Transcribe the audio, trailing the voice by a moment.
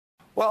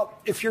Well,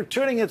 if you're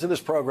tuning into this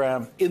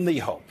program in the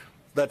hope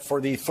that for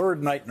the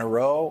third night in a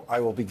row, I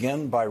will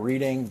begin by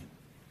reading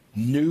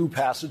new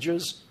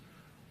passages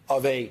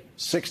of a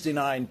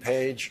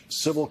 69-page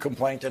civil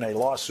complaint in a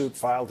lawsuit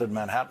filed in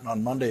Manhattan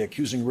on Monday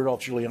accusing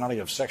Rudolph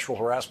Giuliani of sexual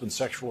harassment,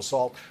 sexual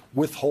assault,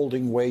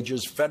 withholding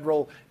wages,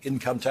 federal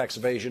income tax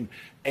evasion,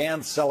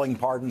 and selling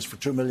pardons for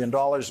 $2 million,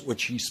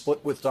 which he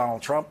split with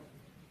Donald Trump,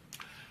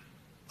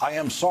 I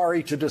am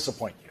sorry to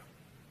disappoint you.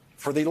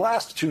 For the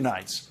last two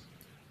nights,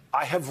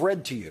 I have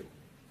read to you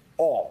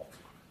all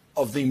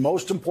of the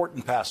most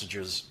important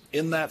passages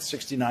in that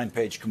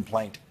 69-page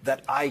complaint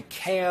that I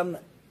can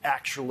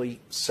actually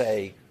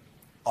say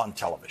on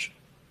television.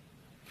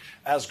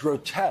 As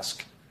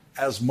grotesque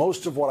as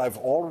most of what I've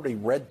already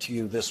read to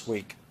you this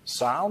week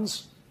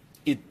sounds,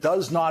 it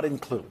does not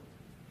include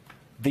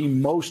the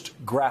most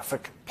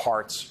graphic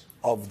parts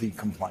of the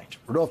complaint.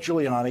 Rudolph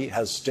Giuliani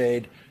has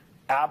stayed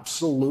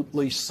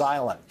absolutely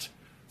silent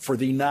for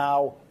the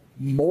now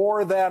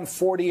more than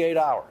 48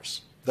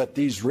 hours that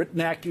these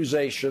written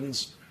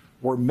accusations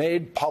were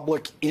made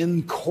public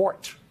in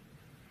court.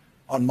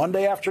 On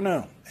Monday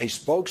afternoon, a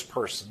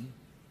spokesperson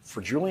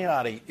for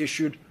Giuliani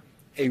issued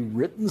a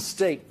written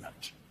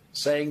statement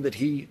saying that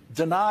he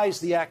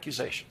denies the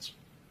accusations.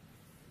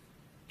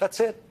 That's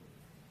it.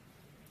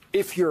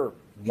 If you're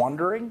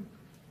wondering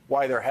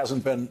why there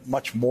hasn't been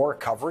much more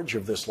coverage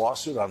of this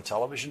lawsuit on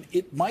television,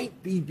 it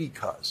might be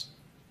because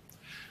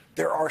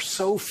there are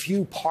so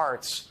few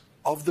parts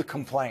of the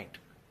complaint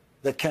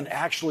that can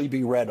actually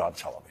be read on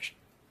television.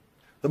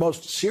 The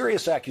most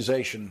serious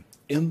accusation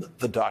in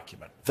the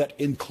document that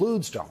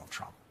includes Donald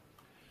Trump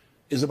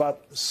is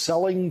about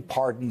selling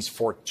pardons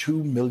for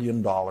 $2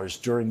 million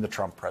during the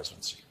Trump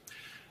presidency.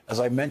 As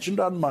I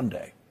mentioned on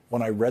Monday,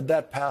 when I read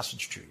that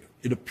passage to you,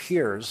 it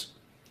appears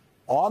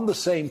on the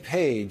same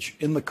page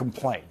in the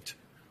complaint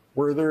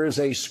where there is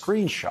a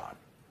screenshot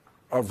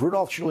of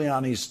Rudolph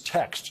Giuliani's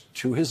text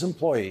to his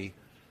employee,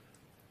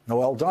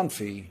 Noelle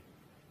Dunphy,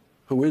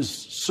 who is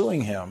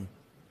suing him,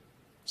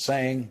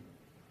 saying,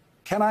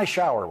 "Can I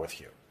shower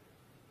with you?"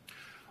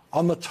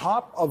 On the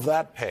top of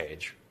that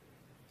page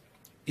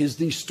is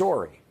the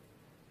story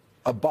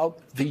about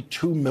the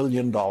 $2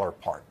 million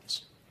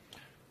pardons.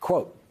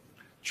 Quote,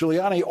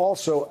 Giuliani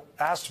also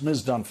asked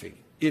Ms. Dunphy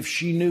if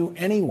she knew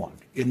anyone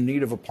in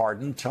need of a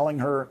pardon, telling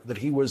her that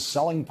he was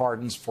selling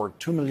pardons for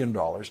 $2 million,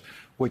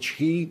 which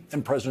he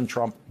and President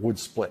Trump would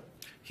split.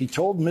 He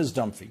told Ms.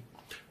 Dunphy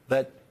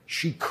that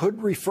she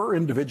could refer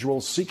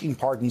individuals seeking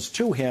pardons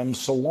to him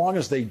so long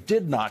as they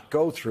did not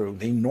go through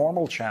the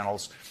normal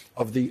channels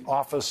of the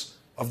Office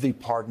of the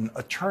Pardon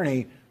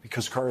Attorney,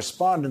 because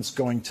correspondence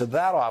going to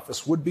that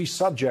office would be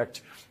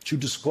subject to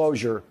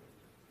disclosure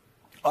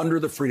under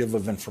the Freedom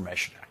of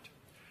Information Act.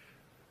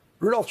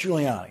 Rudolph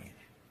Giuliani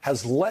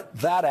has let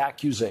that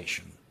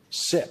accusation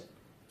sit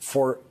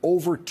for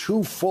over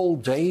 2 full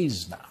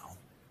days now,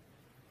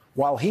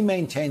 while he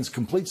maintains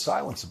complete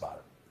silence about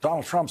it.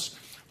 Donald Trump's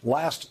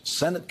last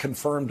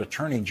Senate-confirmed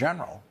Attorney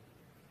General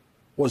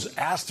was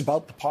asked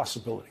about the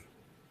possibility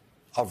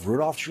of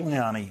Rudolph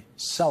Giuliani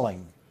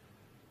selling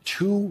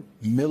 $2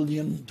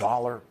 million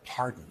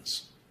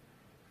pardons.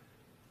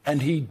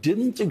 And he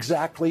didn't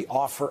exactly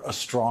offer a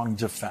strong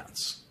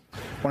defense. I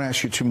want to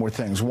ask you two more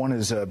things. One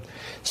is a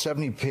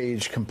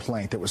 70-page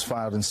complaint that was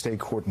filed in state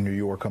court in New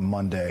York on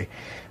Monday.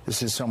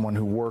 This is someone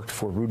who worked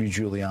for Rudy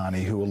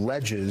Giuliani, who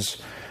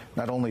alleges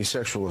not only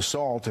sexual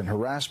assault and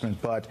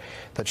harassment, but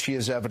that she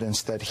has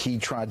evidence that he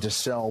tried to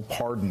sell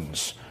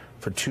pardons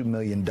for $2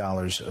 million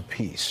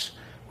apiece,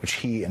 which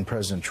he and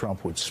President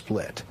Trump would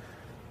split.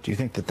 Do you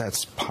think that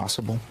that's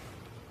possible?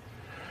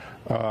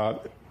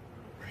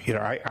 You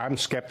know, I'm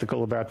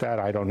skeptical about that.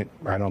 I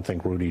don't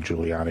think Rudy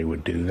Giuliani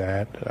would do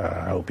that.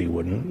 I hope he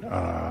wouldn't.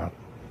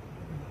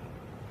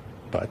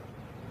 But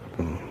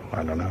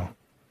I don't know.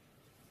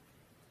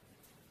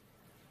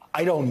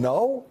 I don't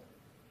know.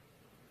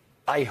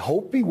 I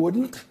hope he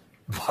wouldn't,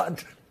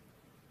 but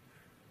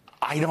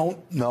I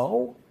don't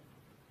know.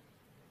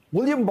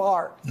 William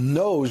Barr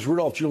knows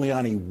Rudolph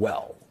Giuliani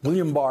well.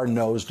 William Barr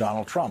knows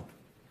Donald Trump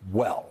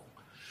well.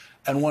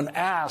 And when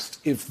asked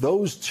if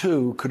those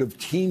two could have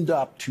teamed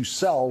up to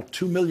sell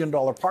 $2 million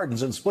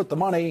pardons and split the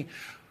money,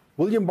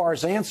 William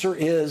Barr's answer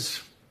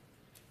is,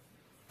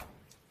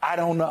 I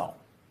don't know.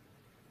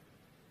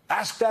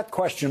 Ask that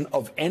question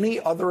of any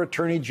other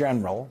attorney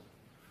general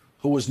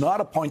who was not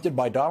appointed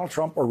by Donald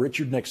Trump or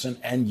Richard Nixon,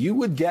 and you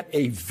would get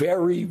a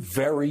very,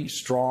 very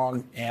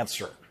strong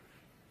answer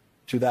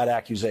to that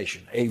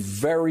accusation, a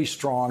very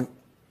strong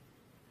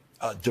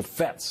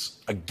defense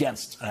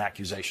against an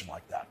accusation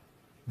like that.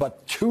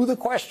 But to the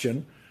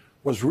question,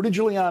 was Rudy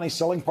Giuliani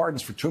selling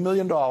pardons for $2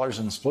 million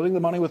and splitting the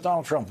money with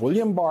Donald Trump?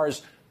 William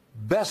Barr's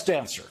best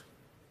answer,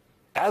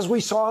 as we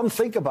saw him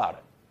think about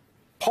it,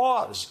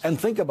 pause and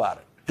think about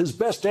it, his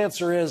best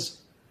answer is,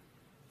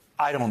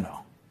 I don't know.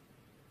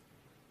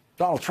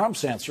 Donald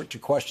Trump's answer to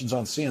questions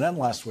on CNN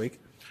last week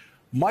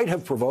might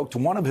have provoked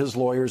one of his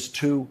lawyers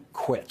to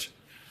quit.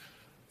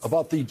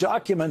 About the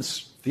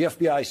documents the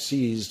FBI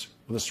seized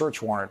with a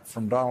search warrant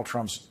from Donald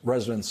Trump's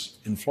residence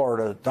in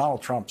Florida,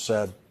 Donald Trump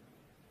said,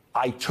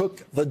 "I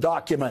took the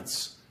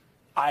documents.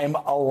 I'm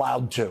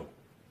allowed to."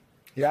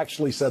 He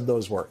actually said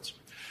those words.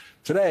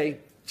 Today,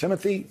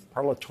 Timothy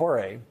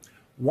Parlatore,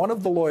 one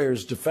of the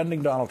lawyers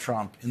defending Donald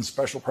Trump in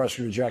Special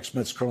Prosecutor Jack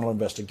Smith's criminal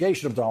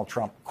investigation of Donald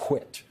Trump,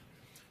 quit.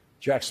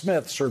 Jack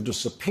Smith served a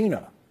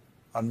subpoena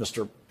on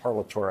Mr.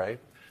 Parlatore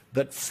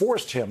that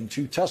forced him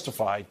to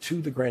testify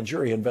to the grand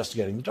jury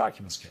investigating the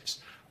documents case.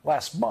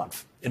 Last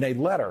month, in a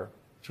letter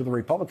to the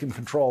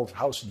Republican-controlled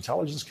House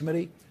Intelligence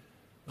Committee,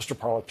 Mr.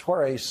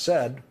 Parlatore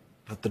said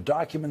that the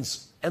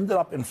documents ended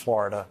up in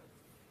Florida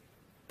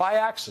by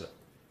accident.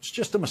 It's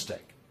just a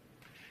mistake.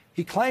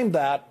 He claimed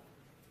that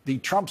the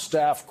Trump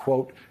staff,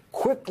 quote,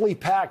 quickly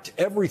packed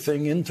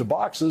everything into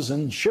boxes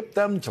and shipped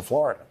them to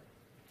Florida.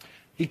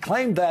 He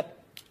claimed that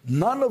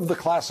none of the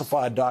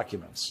classified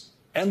documents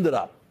ended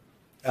up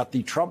at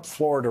the Trump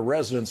Florida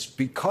residence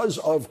because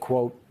of,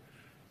 quote,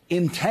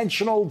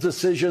 intentional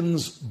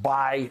decisions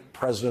by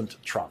President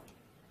Trump.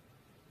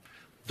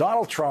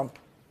 Donald Trump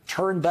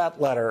turned that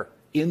letter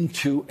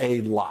into a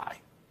lie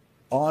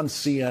on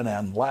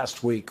CNN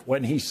last week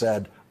when he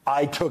said,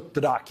 "I took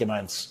the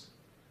documents.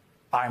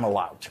 I'm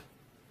allowed to."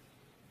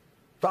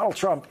 Donald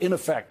Trump, in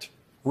effect,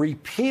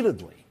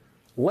 repeatedly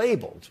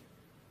labeled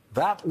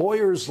that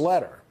lawyer's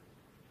letter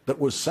that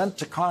was sent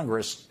to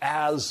Congress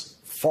as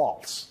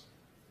false.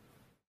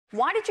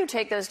 Why did you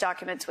take those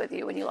documents with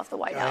you when you left the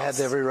White House? I had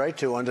every right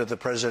to under the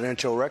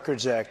Presidential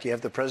Records Act. You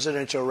have the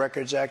Presidential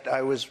Records Act.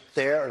 I was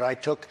there, and I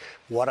took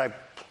what I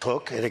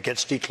took, and it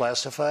gets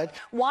declassified.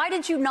 Why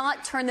did you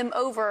not turn them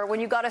over when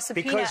you got a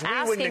subpoena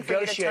asking for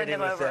you to turn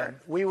them over?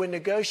 We were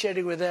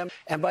negotiating with them,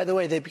 and by the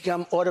way, they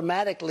become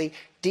automatically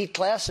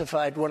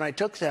declassified when I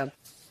took them.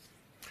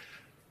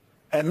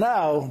 And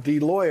now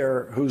the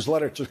lawyer whose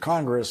letter to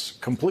Congress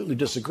completely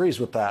disagrees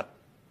with that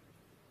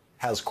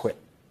has quit.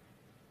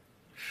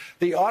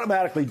 The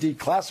automatically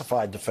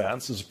declassified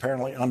defense is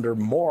apparently under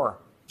more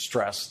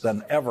stress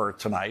than ever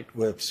tonight,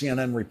 with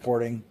CNN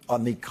reporting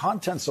on the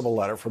contents of a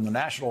letter from the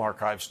National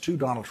Archives to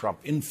Donald Trump,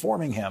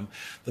 informing him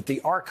that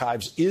the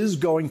archives is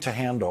going to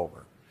hand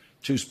over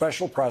to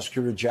Special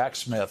Prosecutor Jack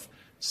Smith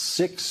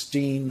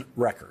 16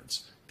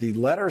 records. The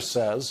letter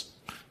says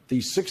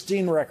the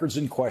 16 records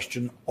in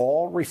question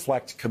all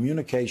reflect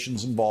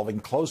communications involving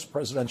close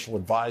presidential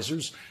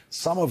advisors,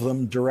 some of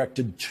them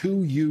directed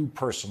to you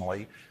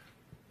personally,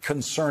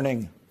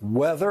 concerning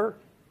whether,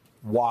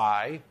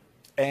 why,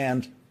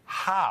 and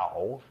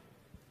how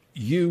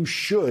you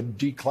should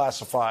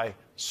declassify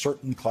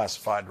certain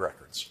classified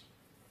records.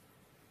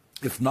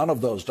 If none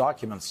of those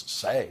documents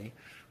say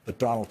that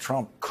Donald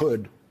Trump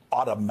could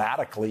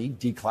automatically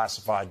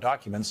declassify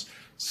documents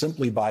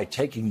simply by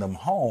taking them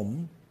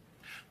home,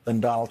 then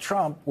Donald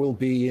Trump will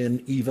be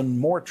in even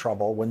more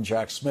trouble when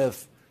Jack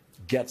Smith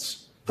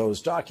gets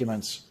those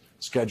documents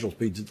scheduled to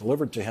be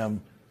delivered to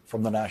him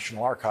from the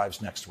National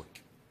Archives next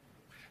week.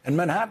 In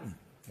Manhattan,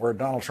 where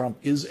Donald Trump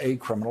is a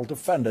criminal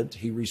defendant,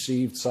 he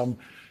received some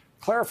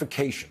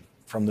clarification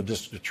from the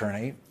district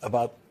attorney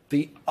about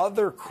the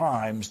other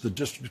crimes the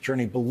district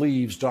attorney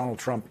believes Donald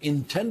Trump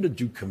intended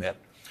to commit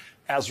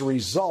as a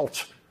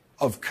result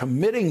of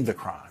committing the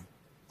crime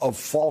of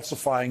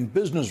falsifying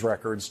business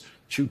records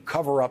to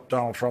cover up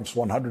Donald Trump's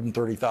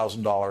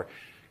 $130,000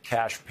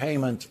 cash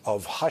payment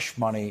of hush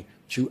money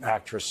to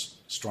actress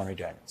Stormy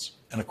Daniels.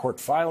 In a court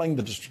filing,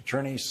 the district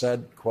attorney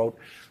said, quote,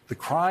 "The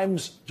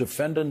crimes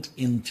defendant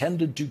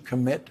intended to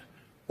commit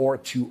or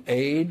to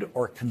aid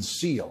or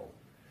conceal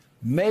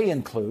may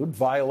include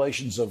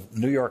violations of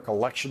New York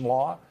election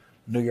law,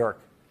 New York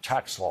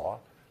tax law,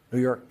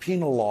 New York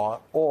penal law,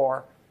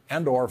 or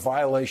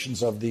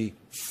violations of the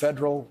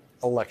Federal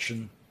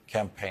Election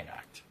Campaign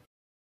Act."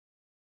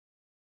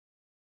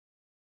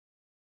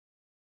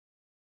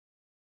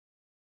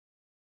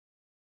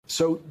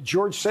 So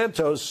George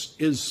Santos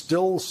is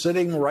still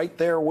sitting right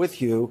there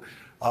with you.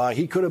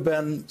 He could have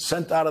been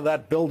sent out of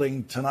that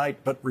building tonight,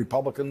 but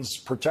Republicans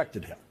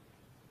protected him.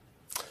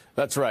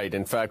 That's right.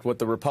 In fact, what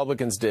the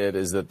Republicans did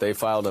is that they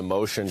filed a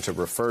motion to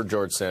refer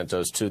George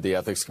Santos to the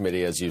Ethics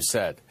Committee, as you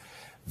said.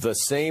 The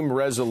same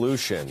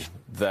resolution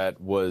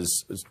that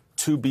was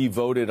to be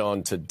voted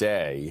on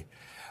today,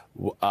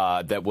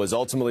 that was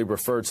ultimately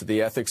referred to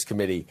the Ethics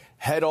Committee,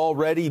 had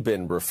already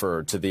been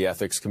referred to the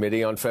Ethics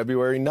Committee on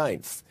February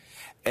 9th.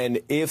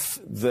 And if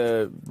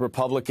the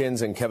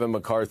Republicans and Kevin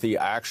McCarthy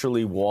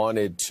actually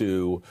wanted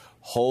to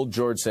hold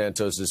George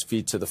Santos's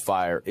feet to the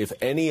fire, if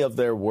any of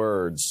their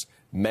words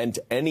meant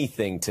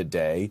anything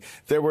today,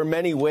 there were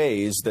many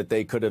ways that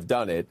they could have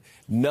done it.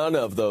 None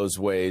of those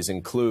ways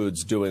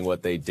includes doing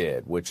what they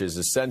did, which is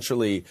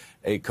essentially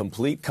a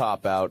complete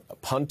cop-out,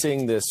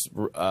 punting this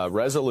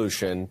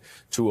resolution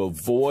to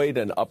avoid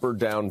an up or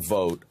down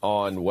vote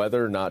on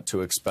whether or not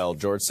to expel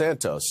George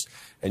Santos.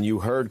 And you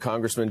heard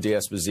Congressman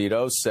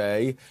D'Esposito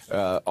say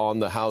on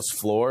the House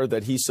floor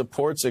that he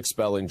supports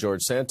expelling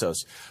George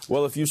Santos.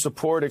 Well, if you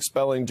support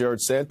expelling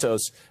George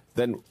Santos,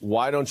 then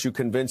why don't you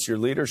convince your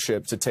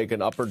leadership to take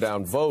an up or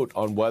down vote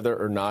on whether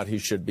or not he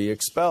should be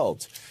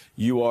expelled?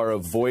 You are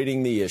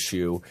avoiding the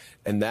issue,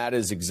 and that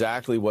is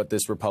exactly what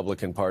this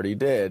Republican Party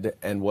did.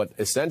 And what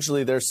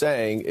essentially they're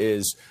saying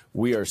is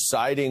we are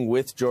siding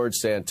with George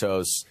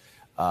Santos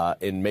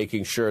in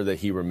making sure that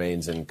he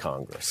remains in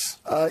Congress.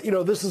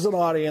 This is an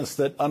audience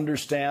that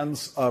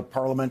understands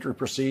parliamentary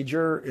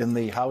procedure in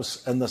the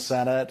House and the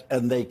Senate,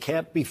 and they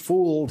can't be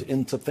fooled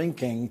into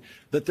thinking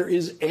that there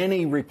is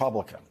any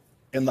Republican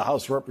in the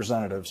House of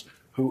Representatives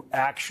who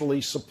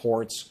actually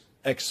supports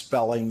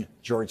expelling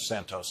George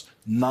Santos.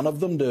 None of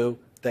them do.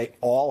 They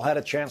all had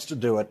a chance to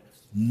do it.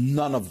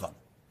 None of them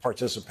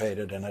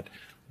participated in it.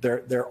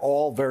 They're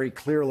all very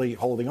clearly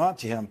holding on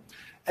to him.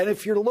 And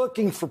if you're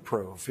looking for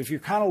proof, if you're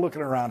kind of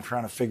looking around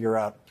trying to figure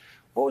out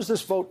what was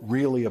this vote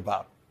really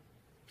about,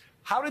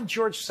 how did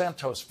George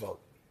Santos vote?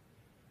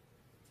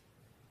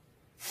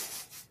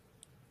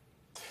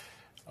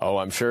 Oh,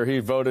 I'm sure he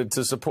voted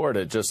to support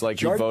it, just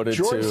like he voted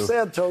to... George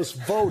Santos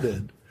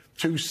voted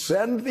to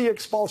send the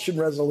expulsion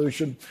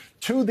resolution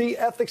to the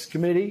Ethics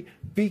Committee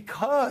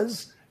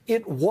because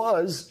it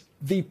was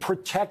the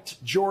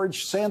Protect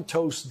George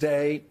Santos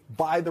Day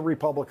by the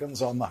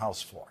Republicans on the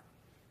House floor.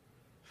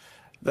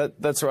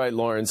 That's right,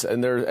 Lawrence.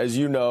 And there, as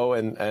you know,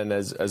 and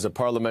as a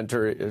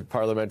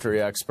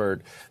parliamentary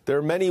expert, there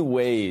are many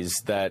ways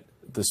that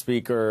the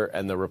Speaker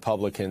and the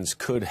Republicans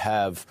could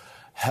have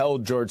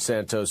held George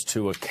Santos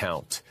to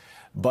account.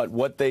 But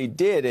what they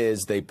did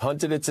is they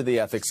punted it to the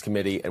Ethics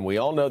Committee, and we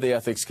all know the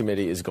Ethics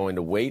Committee is going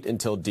to wait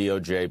until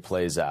DOJ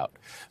plays out.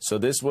 So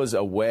this was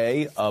a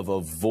way of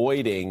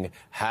avoiding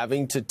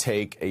having to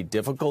take a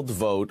difficult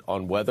vote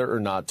on whether or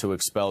not to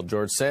expel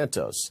George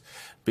Santos,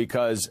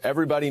 because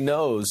everybody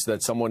knows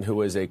that someone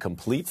who is a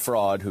complete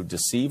fraud, who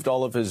deceived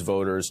all of his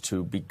voters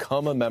to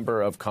become a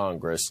member of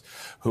Congress,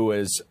 who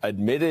has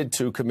admitted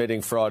to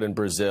committing fraud in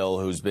Brazil,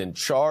 who's been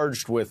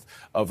charged with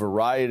a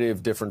variety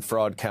of different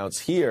fraud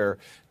counts here,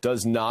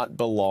 does not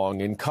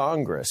belong in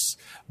Congress.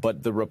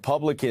 But the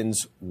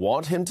Republicans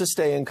want him to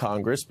stay in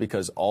Congress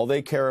because all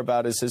they care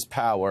about is his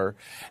power,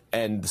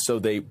 and so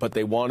they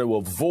want to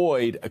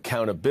avoid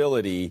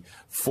accountability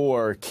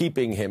for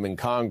keeping him in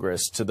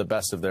Congress to the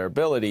best of their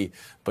ability.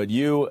 But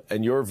you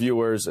and your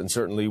viewers, and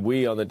certainly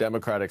we on the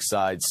Democratic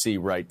side, see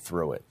right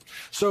through it.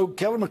 So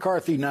Kevin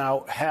McCarthy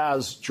now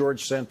has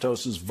George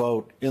Santos's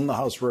vote in the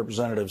House of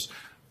Representatives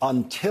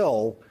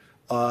until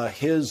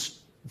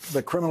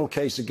the criminal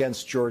case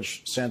against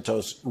George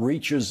Santos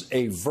reaches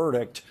a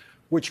verdict,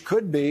 which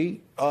could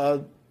be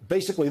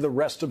basically the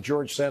rest of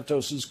George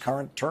Santos's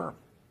current term.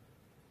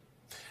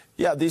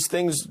 Yeah, these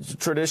things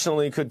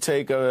traditionally could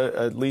take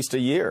at least a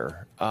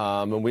year,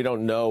 and we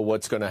don't know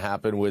what's going to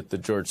happen with the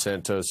George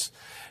Santos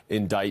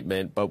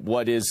indictment. But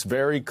what is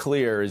very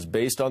clear is,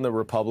 based on the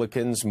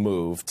Republicans'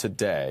 move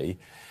today,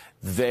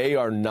 they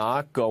are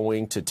not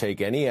going to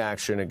take any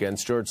action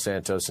against George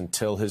Santos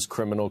until his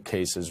criminal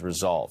case is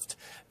resolved.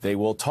 They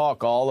will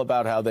talk all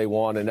about how they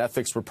want an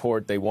ethics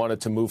report, they want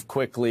it to move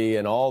quickly,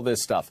 and all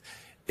this stuff.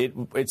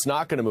 It's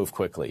not going to move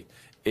quickly.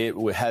 It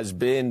has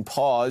been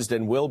paused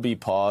and will be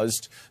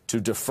paused to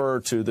defer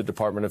to the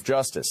Department of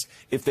Justice.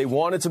 If they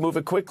wanted to move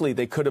it quickly,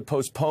 they could have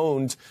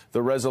postponed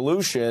the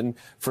resolution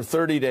for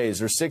 30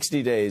 days or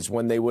 60 days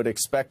when they would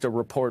expect a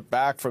report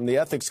back from the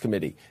Ethics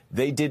Committee.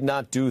 They did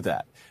not do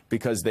that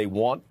because they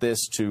want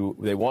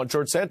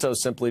George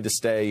Santos simply to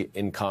stay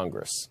in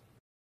Congress.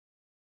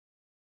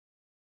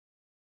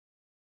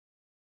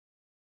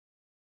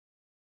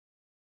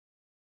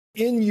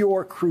 In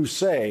your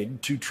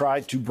crusade to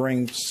try to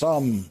bring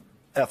some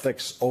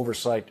ethics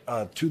oversight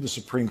to the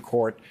Supreme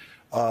Court,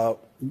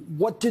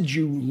 what did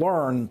you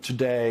learn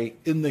today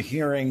in the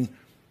hearing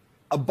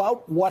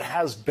about what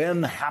has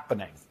been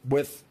happening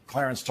with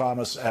Clarence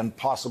Thomas and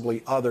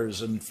possibly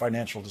others in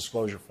financial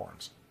disclosure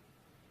forums?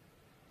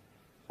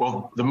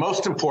 Well, the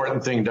most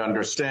important thing to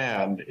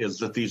understand is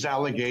that these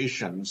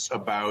allegations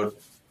about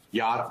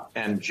yacht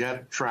and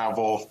jet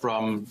travel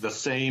from the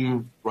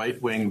same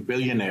right-wing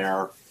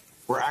billionaire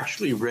were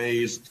actually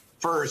raised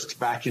first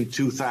back in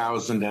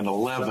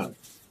 2011.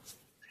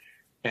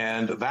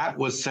 And that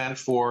was sent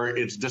for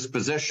its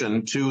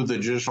disposition to the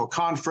Judicial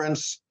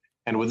Conference,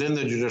 and within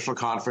the Judicial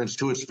Conference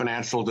to its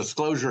Financial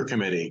Disclosure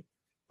Committee,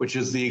 which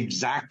is the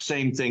exact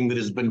same thing that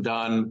has been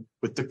done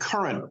with the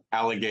current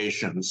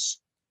allegations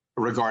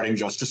regarding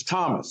Justice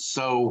Thomas.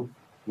 So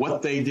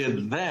what they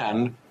did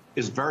then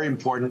is very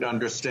important to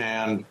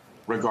understand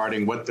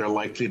regarding what they're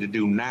likely to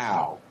do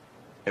now.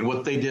 And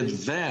what they did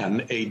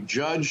then, a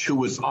judge who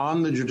was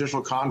on the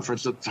Judicial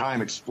Conference at the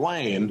time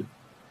explained,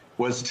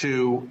 was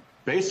to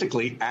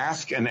basically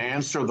ask and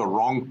answer the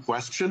wrong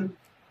question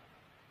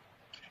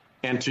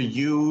and to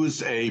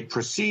use a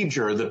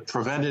procedure that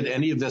prevented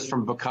any of this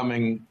from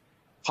becoming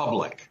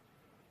public.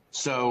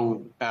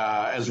 So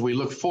as we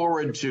look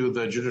forward to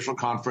the Judicial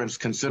Conference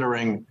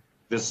considering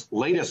this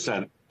latest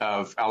set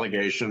of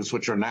allegations,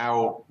 which are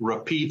now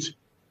repeat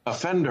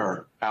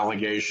offender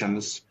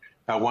allegations,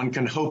 one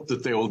can hope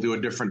that they will do a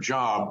different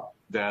job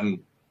than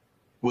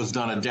was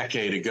done a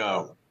decade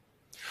ago.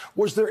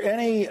 Was there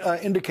any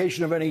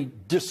indication of any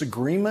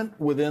disagreement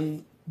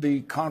within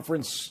the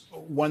conference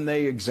when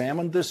they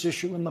examined this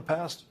issue in the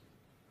past?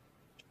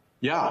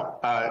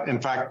 Yeah. In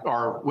fact,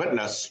 our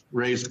witness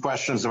raised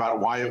questions about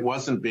why it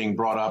wasn't being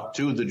brought up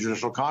to the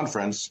Judicial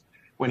Conference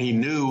when he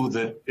knew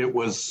that it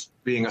was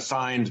being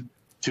assigned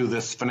to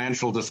this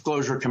Financial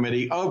Disclosure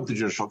Committee of the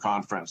Judicial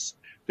Conference.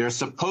 They're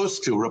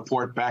supposed to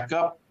report back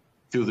up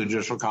to the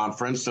Judicial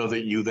Conference so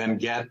that you then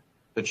get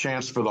the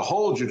chance for the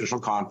whole Judicial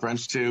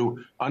Conference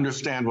to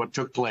understand what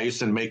took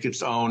place and make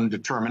its own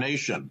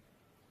determination.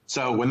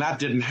 So when that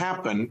didn't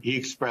happen, he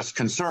expressed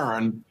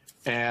concern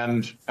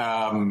and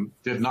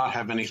did not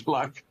have any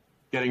luck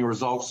getting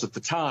results at the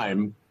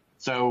time.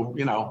 So,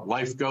 you know,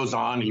 life goes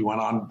on. He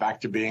went on back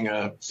to being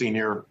a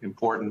senior,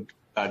 important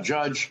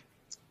judge.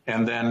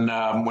 And then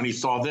when he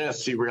saw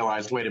this, he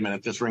realized, wait a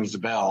minute, this rings a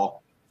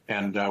bell.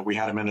 And we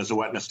had him in as a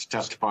witness to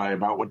testify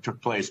about what took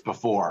place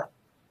before.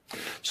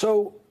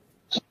 So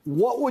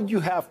what would you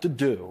have to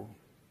do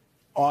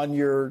on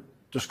your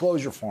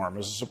disclosure form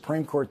as a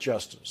Supreme Court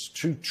justice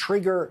to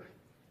trigger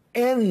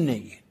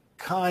any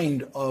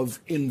kind of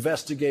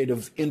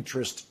investigative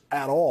interest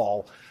at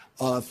all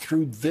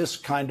through this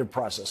kind of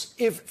process?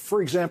 If,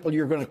 for example,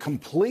 you're going to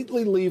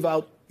completely leave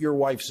out your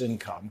wife's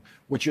income,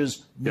 which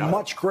is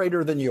much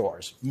greater than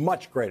yours,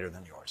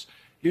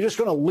 you're just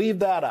going to leave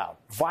that out,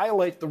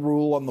 violate the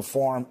rule on the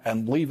form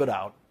and leave it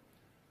out.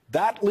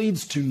 That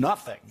leads to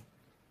nothing.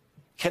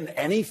 Can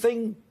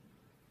anything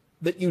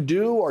that you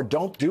do or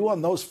don't do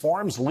on those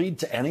forms lead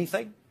to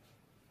anything?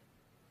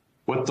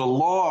 What the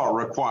law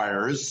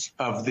requires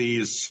of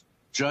these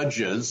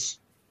judges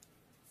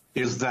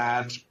is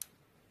that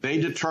they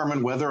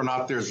determine whether or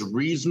not there's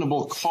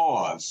reasonable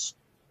cause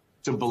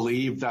to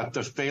believe that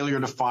the failure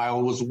to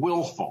file was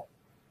willful.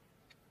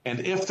 And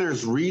if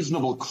there's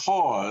reasonable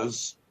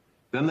cause,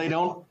 then they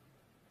don't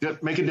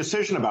make a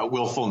decision about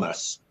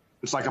willfulness.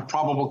 It's like a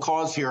probable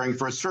cause hearing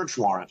for a search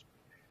warrant.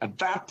 At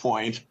that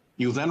point,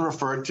 you then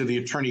refer it to the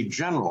Attorney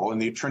General,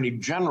 and the Attorney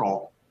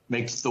General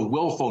makes the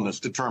willfulness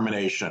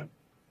determination.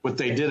 What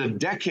they did a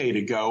decade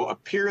ago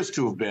appears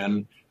to have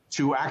been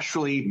to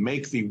actually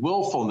make the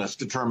willfulness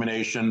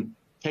determination,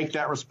 take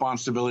that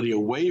responsibility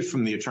away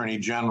from the Attorney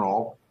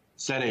General,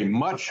 set a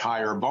much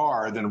higher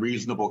bar than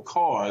reasonable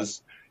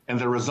cause, and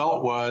the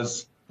result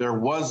was there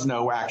was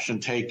no action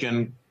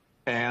taken,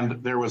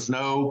 and there was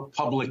no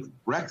public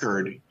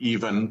record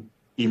even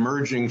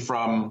emerging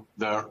from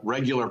the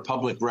regular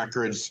public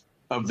records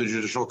of the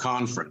Judicial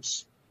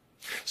Conference.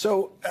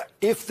 So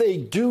if they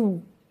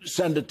do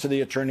send it to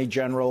the Attorney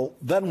General,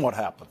 then what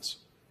happens?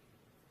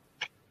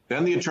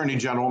 Then the Attorney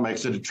General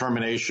makes a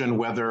determination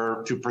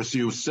whether to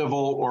pursue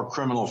civil or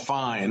criminal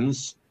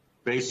fines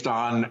based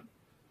on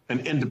an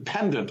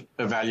independent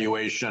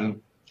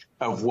evaluation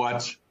of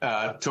what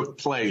took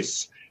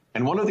place.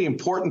 And one of the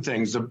important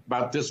things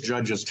about this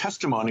judge's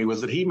testimony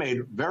was that he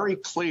made very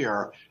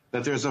clear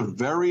that there's a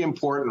very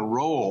important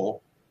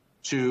role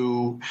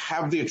to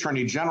have the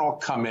Attorney General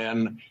come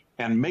in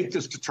and make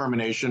this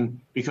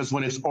determination, because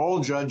when it's all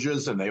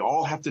judges and they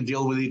all have to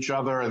deal with each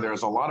other and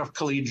there's a lot of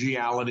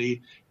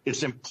collegiality,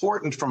 it's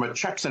important from a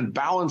checks and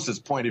balances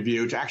point of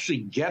view to actually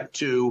get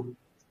to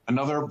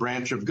another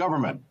branch of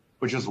government,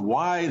 which is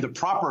why the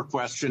proper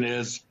question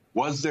is,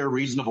 was there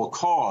reasonable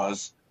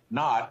cause,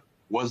 not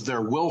was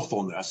there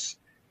willfulness?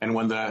 And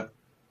when the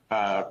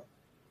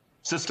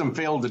system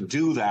failed to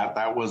do that,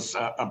 that was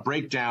a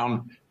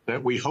breakdown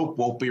that we hope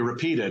won't be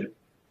repeated.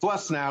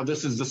 Plus, now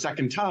this is the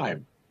second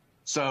time.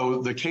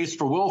 So the case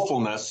for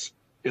willfulness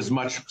is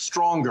much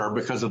stronger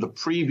because of the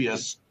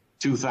previous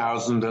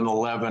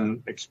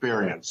 2011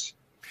 experience.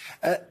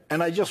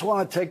 And I just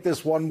want to take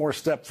this one more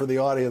step for the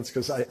audience,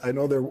 because I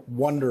know they're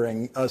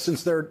wondering,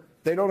 since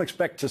they don't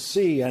expect to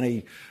see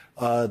any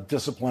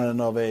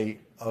discipline of a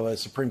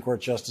Supreme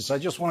Court justice, I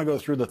just want to go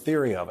through the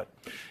theory of it.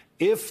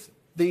 If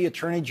the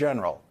Attorney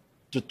General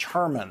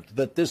determined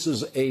that this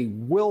is a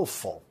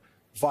willful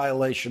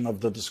violation of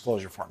the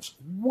disclosure forms,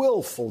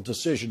 willful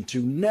decision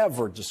to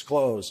never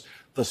disclose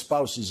the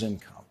spouse's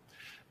income,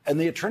 and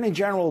the Attorney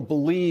General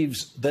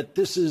believes that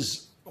this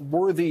is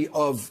worthy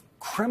of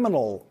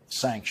criminal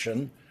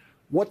sanction,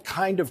 what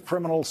kind of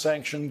criminal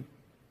sanction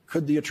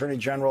could the Attorney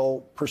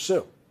General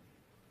pursue?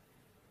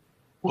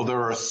 Well,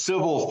 there are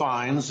civil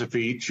fines if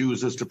he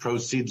chooses to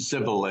proceed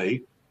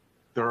civilly.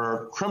 There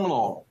are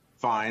criminal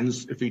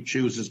fines if he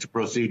chooses to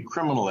proceed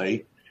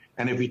criminally.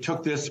 And if he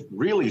took this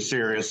really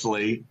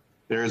seriously,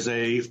 there's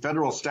a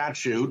federal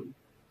statute,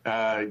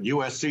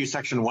 USC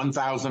Section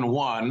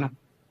 1001,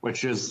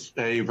 which is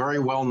a very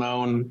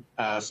well-known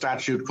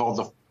statute called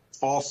the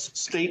False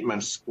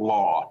Statements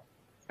Law.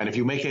 And if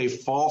you make a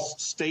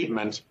false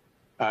statement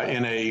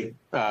in a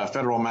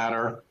federal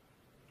matter,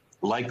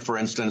 like, for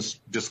instance,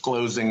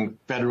 disclosing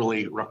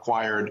federally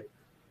required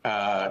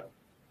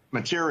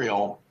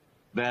material,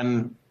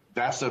 then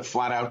that's a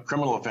flat-out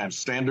criminal offense,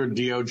 standard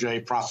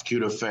DOJ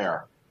prosecute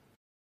affair.